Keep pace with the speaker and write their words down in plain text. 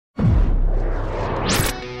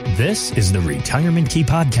This is the Retirement Key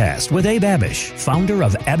Podcast with Abe Abish, founder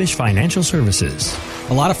of Abish Financial Services.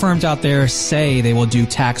 A lot of firms out there say they will do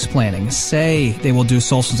tax planning, say they will do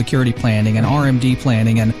Social Security planning and RMD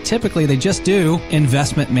planning, and typically they just do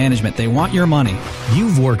investment management. They want your money.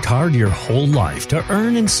 You've worked hard your whole life to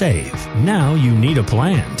earn and save. Now you need a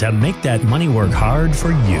plan to make that money work hard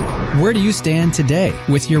for you. Where do you stand today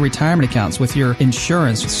with your retirement accounts, with your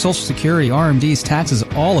insurance, with Social Security, RMDs, taxes,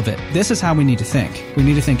 all of it? This is how we need to think. We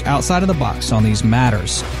need to think outside of the box on these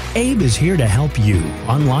matters. Abe is here to help you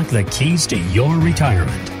unlock the keys to your retirement.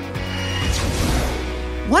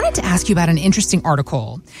 Wanted to ask you about an interesting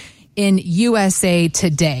article in USA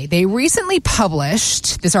Today. They recently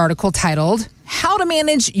published this article titled, How to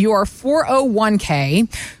Manage Your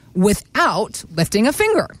 401k Without Lifting a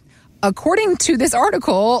Finger. According to this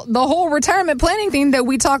article, the whole retirement planning thing that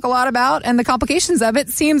we talk a lot about and the complications of it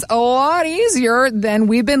seems a lot easier than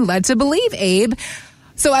we've been led to believe, Abe.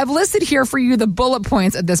 So I've listed here for you the bullet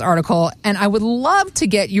points of this article, and I would love to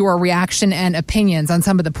get your reaction and opinions on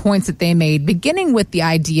some of the points that they made, beginning with the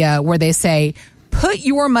idea where they say, put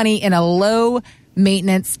your money in a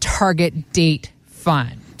low-maintenance target date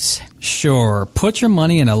fund. Sure. Put your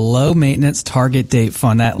money in a low-maintenance target date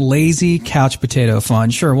fund, that lazy couch potato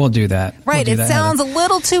fund. Sure, we'll do that. Right. It sounds a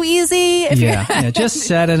little too easy. Yeah. Just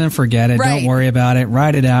set it and forget it. Right. Don't worry about it.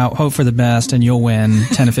 Write it out. Hope for the best, and you'll win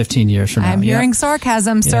 10 to 15 years from now. I'm hearing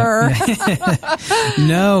sarcasm, sir.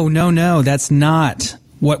 No. That's not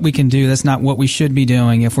what we can do. That's not what we should be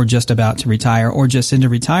doing if we're just about to retire or just into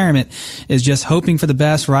retirement, is just hoping for the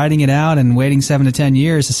best, writing it out and waiting 7 to 10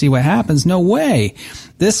 years to see what happens. No way.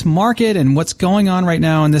 This market and what's going on right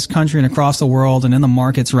now in this country and across the world and in the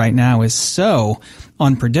markets right now is so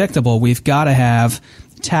unpredictable. We've got to have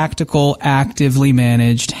tactical, actively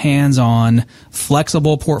managed, hands-on,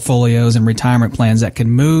 flexible portfolios and retirement plans that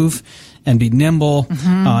can move and be nimble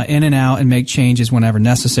in and out and make changes whenever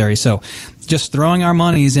necessary. So just throwing our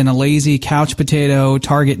monies in a lazy couch potato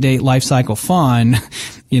target date life cycle fund,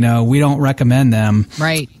 we don't recommend them.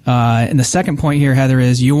 Right. And the second point here, Heather,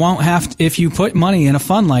 is you won't have to, if you put money in a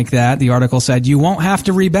fund like that, the article said, you won't have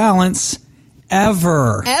to rebalance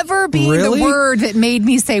ever. Ever being Really? the word that made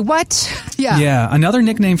me say, what? Yeah. Another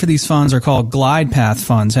nickname for these funds are called glide path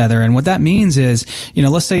funds, Heather. And what that means is,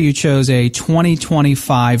 let's say you chose a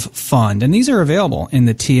 2025 fund, and these are available in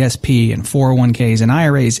the TSP and 401ks and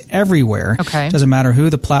IRAs everywhere. Okay. Doesn't matter who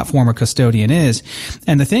the platform or custodian is.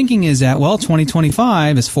 And the thinking is that,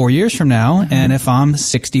 2025 is 4 years from now. And if I'm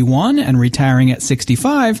 61 and retiring at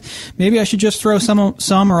 65, maybe I should just throw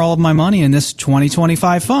some or all of my money in this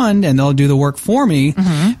 2025 fund, and they'll do the work for me,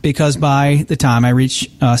 because by the time I reach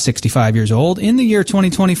 65 years old, in the year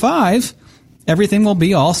 2025, everything will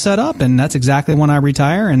be all set up, and that's exactly when I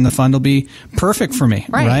retire, and the fund will be perfect for me,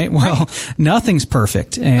 right? Well, nothing's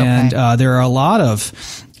perfect, and there are a lot of,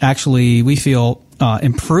 actually, we feel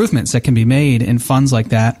improvements that can be made in funds like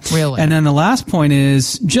that. Really? And then the last point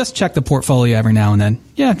is just check the portfolio every now and then.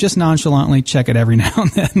 Yeah, just nonchalantly check it every now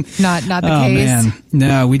and then. Not the case. Man.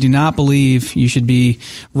 No, we do not believe you should be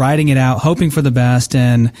writing it out, hoping for the best,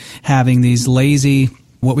 and having these lazy,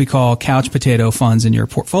 what we call couch potato funds in your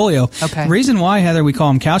portfolio. Okay. The reason why, Heather, we call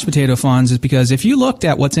them couch potato funds is because if you looked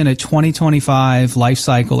at what's in a 2025 life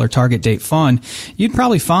cycle or target date fund, you'd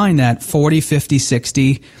probably find that 40, 50,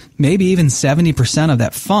 60, maybe even 70% of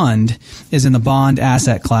that fund is in the bond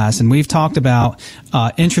asset class. And we've talked about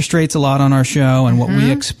interest rates a lot on our show and what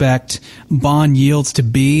we expect bond yields to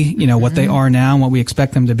be, what they are now and what we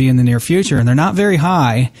expect them to be in the near future. And they're not very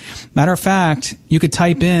high. Matter of fact, you could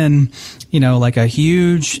type in, like a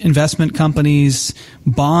huge investment company's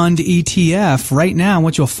bond ETF right now.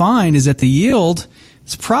 What you'll find is that the yield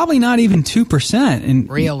It's probably not even 2%. And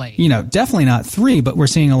really? You know, definitely not 3, but we're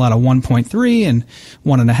seeing a lot of 1.3 and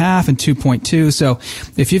 1.5 and 2.2. So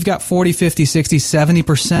if you've got 40, 50, 60,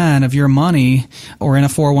 70% of your money or in a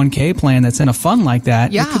 401k plan that's in a fund like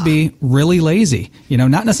that, it could be really lazy. You know,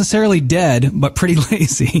 not necessarily dead, but pretty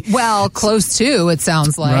lazy. Well, close to, it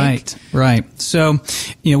sounds like. Right. So,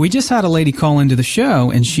 you know, we just had a lady call into the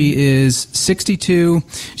show and she is 62.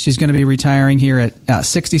 She's going to be retiring here at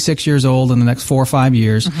 66 years old in the next 4 or 5 years.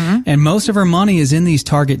 Mm-hmm. And most of her money is in these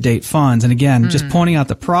target date funds. And again, just pointing out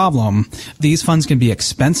the problem, these funds can be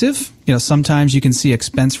expensive. You know, sometimes you can see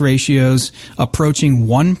expense ratios approaching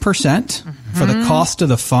 1% for the cost of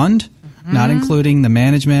the fund, not including the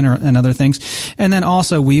management and other things. And then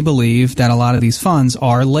also we believe that a lot of these funds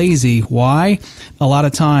are lazy. Why? A lot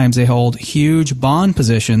of times they hold huge bond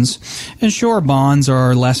positions. And sure, bonds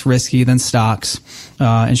are less risky than stocks.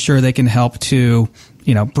 And sure, they can help to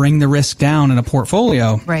bring the risk down in a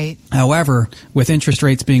portfolio. Right. However, with interest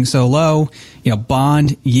rates being so low,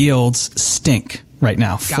 bond yields stink right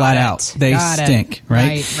now, flat out. They stink,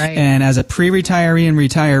 right? Right. And as a pre-retiree and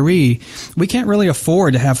retiree, we can't really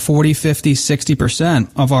afford to have 40, 50,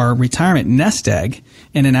 60% of our retirement nest egg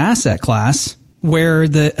in an asset class where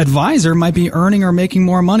the advisor might be earning or making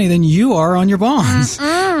more money than you are on your bonds,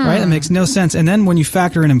 right? That makes no sense. And then when you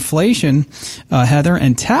factor in inflation, Heather,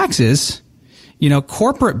 and taxes,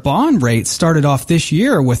 corporate bond rates started off this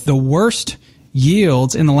year with the worst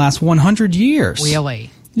yields in the last 100 years.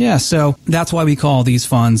 Really? Yeah, so that's why we call these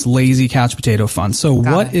funds lazy couch potato funds. So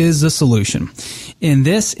what is the solution? In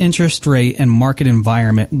this interest rate and market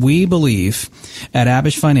environment, we believe at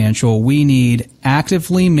Abish Financial, we need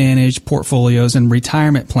actively managed portfolios and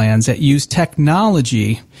retirement plans that use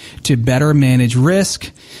technology to better manage risk,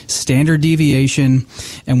 standard deviation,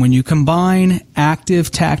 and when you combine active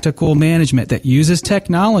tactical management that uses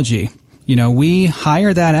technology, we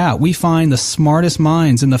hire that out. We find the smartest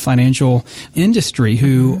minds in the financial industry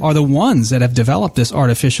who are the ones that have developed this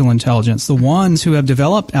artificial intelligence, the ones who have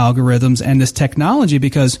developed algorithms and this technology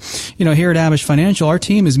because, here at Abish Financial, our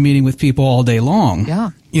team is meeting with people all day long.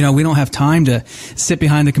 Yeah. We don't have time to sit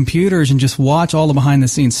behind the computers and just watch all the behind the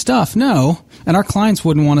scenes stuff. No. And our clients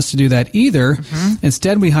wouldn't want us to do that either.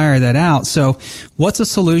 Instead, we hire that out. So what's a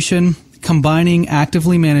solution? Combining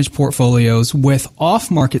actively managed portfolios with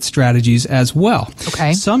off-market strategies as well.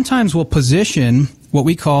 Okay. Sometimes we'll position what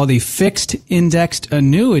we call the fixed indexed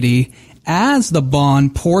annuity as the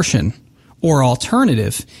bond portion or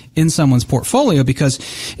alternative in someone's portfolio because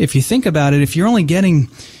if you think about it, if you're only getting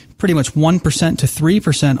pretty much 1% to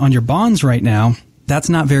 3% on your bonds right now, that's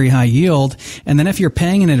not very high yield. And then if you're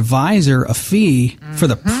paying an advisor a fee for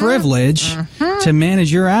the privilege to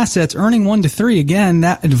manage your assets, earning 1 to 3, again,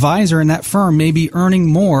 that advisor and that firm may be earning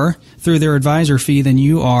more through their advisor fee than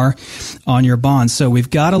you are on your bonds. So we've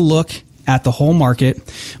got to look at the whole market.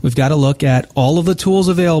 We've got to look at all of the tools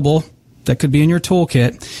available that could be in your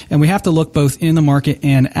toolkit, and we have to look both in the market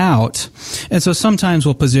and out. And so sometimes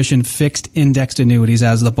we'll position fixed indexed annuities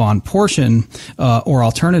as the bond portion or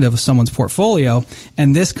alternative of someone's portfolio.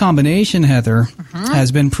 And this combination, Heather,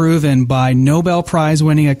 has been proven by Nobel Prize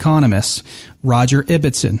winning economists Roger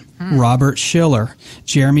Ibbotson, Robert Shiller,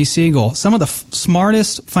 Jeremy Siegel. Some of the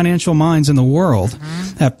smartest financial minds in the world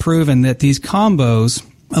have proven that these combos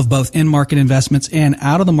of both in-market investments and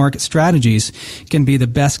out-of-the-market strategies can be the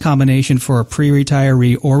best combination for a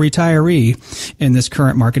pre-retiree or retiree in this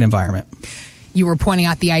current market environment. You were pointing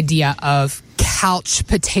out the idea of couch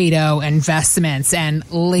potato investments and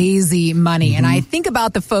lazy money. And I think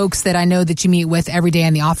about the folks that I know that you meet with every day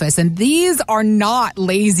in the office, and these are not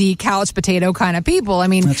lazy couch potato kind of people. I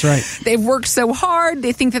mean, that's right. They've worked so hard.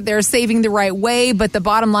 They think that they're saving the right way. But the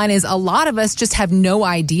bottom line is a lot of us just have no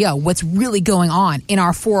idea what's really going on in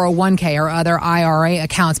our 401k or other IRA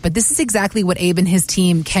accounts. But this is exactly what Abe and his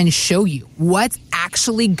team can show you. What's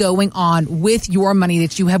actually going on with your money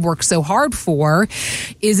that you have worked so hard for?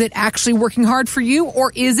 Is it actually working hard for you,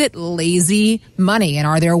 or is it lazy money? And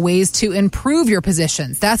are there ways to improve your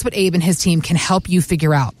positions? That's what Abe and his team can help you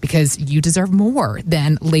figure out, because you deserve more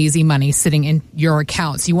than lazy money sitting in your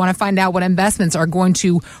accounts. You want to find out what investments are going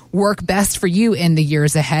to work best for you in the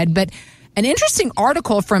years ahead. But an interesting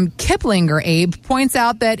article from Kiplinger, Abe, points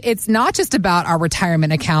out that it's not just about our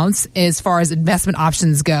retirement accounts as far as investment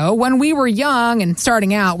options go. When we were young and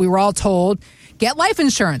starting out, we were all told, get life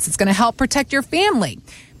insurance. It's going to help protect your family.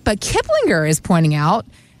 But Kiplinger is pointing out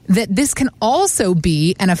that this can also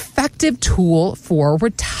be an effective tool for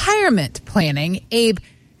retirement planning. Abe,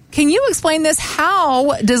 can you explain this?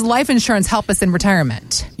 How does life insurance help us in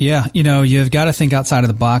retirement? Yeah, you've got to think outside of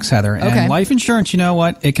the box, Heather. Okay. And life insurance, you know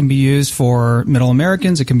what? It can be used for middle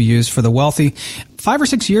Americans. It can be used for the wealthy. 5 or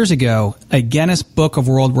 6 years ago, a Guinness Book of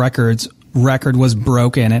World Records record was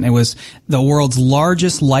broken, and it was the world's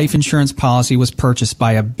largest life insurance policy was purchased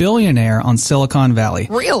by a billionaire on Silicon Valley.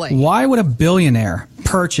 Really? Why would a billionaire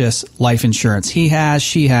purchase life insurance? She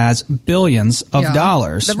has billions of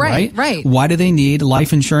dollars, right? Right. Why do they need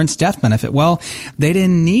life insurance death benefit? Well, they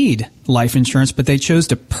didn't need life insurance, but they chose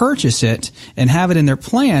to purchase it and have it in their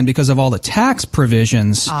plan because of all the tax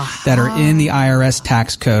provisions that are in the IRS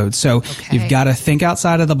tax code. So you've got to think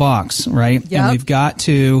outside of the box, right? Yep. And we've got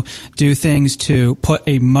to do things to put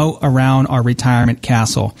a moat around our retirement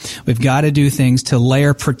castle. We've got to do things to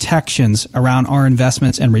layer protections around our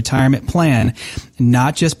investments and retirement plan,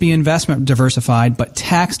 not just be investment diversified, but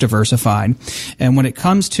tax diversified. And when it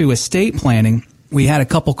comes to estate planning, we had a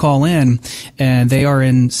couple call in, and they are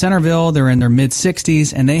in Centerville. They're in their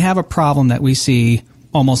mid-60s, and they have a problem that we see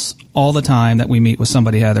almost all the time that we meet with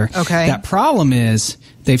somebody, Heather. Okay. That problem is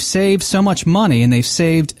they've saved so much money and they've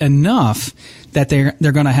saved enough that they're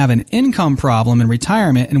going to have an income problem in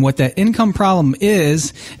retirement. And what that income problem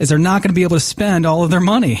is they're not going to be able to spend all of their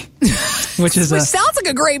money, which sounds like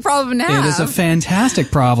a great problem to have. It is a fantastic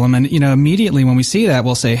problem. And, immediately when we see that,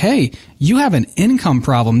 we'll say, hey, you have an income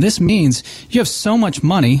problem. This means you have so much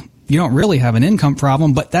money. You don't really have an income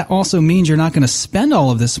problem, but that also means you're not going to spend all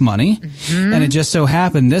of this money. Mm-hmm. And it just so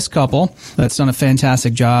happened this couple that's done a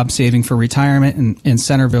fantastic job saving for retirement in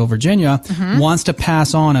Centerville, Virginia, wants to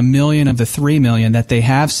pass on $1 million of the $3 million that they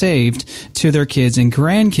have saved to their kids and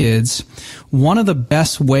grandkids. One of the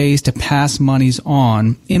best ways to pass monies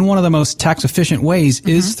on in one of the most tax efficient ways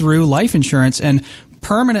is through life insurance. And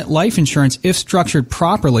permanent life insurance, if structured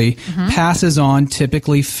properly, passes on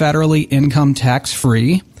typically federally income tax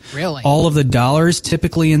free. Really? All of the dollars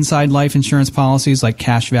typically inside life insurance policies, like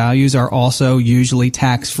cash values, are also usually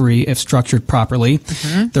tax-free if structured properly.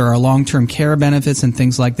 There are long-term care benefits and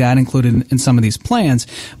things like that included in some of these plans,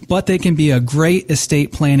 but they can be a great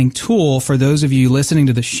estate planning tool for those of you listening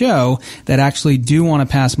to the show that actually do want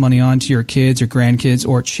to pass money on to your kids or grandkids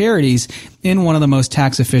or charities in one of the most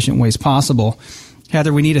tax-efficient ways possible.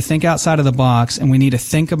 Heather, we need to think outside of the box, and we need to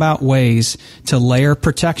think about ways to layer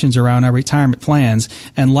protections around our retirement plans.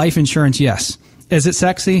 And life insurance, yes. Is it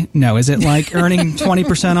sexy? No. Is it like earning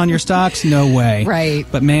 20% on your stocks? No way. Right.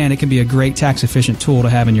 But man, it can be a great tax-efficient tool to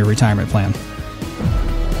have in your retirement plan.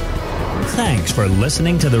 Thanks for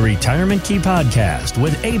listening to the Retirement Key Podcast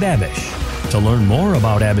with Abe Abish. To learn more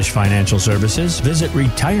about Abish Financial Services, visit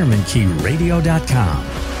retirementkeyradio.com.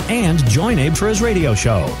 And join Abe for his radio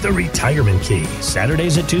show, The Retirement Key,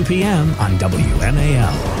 Saturdays at 2 p.m. on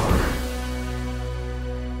WMAL.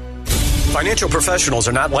 Financial professionals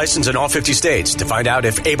are not licensed in all 50 states. To find out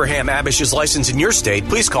if Abraham Abish is licensed in your state,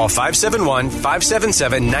 please call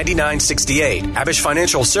 571-577-9968. Abish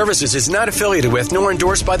Financial Services is not affiliated with nor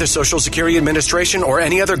endorsed by the Social Security Administration or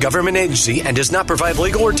any other government agency and does not provide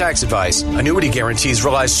legal or tax advice. Annuity guarantees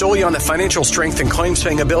rely solely on the financial strength and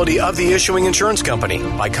claims-paying ability of the issuing insurance company.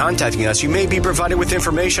 By contacting us, you may be provided with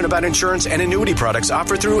information about insurance and annuity products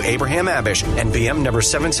offered through Abraham Abish, NPM number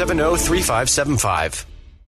 770-3575.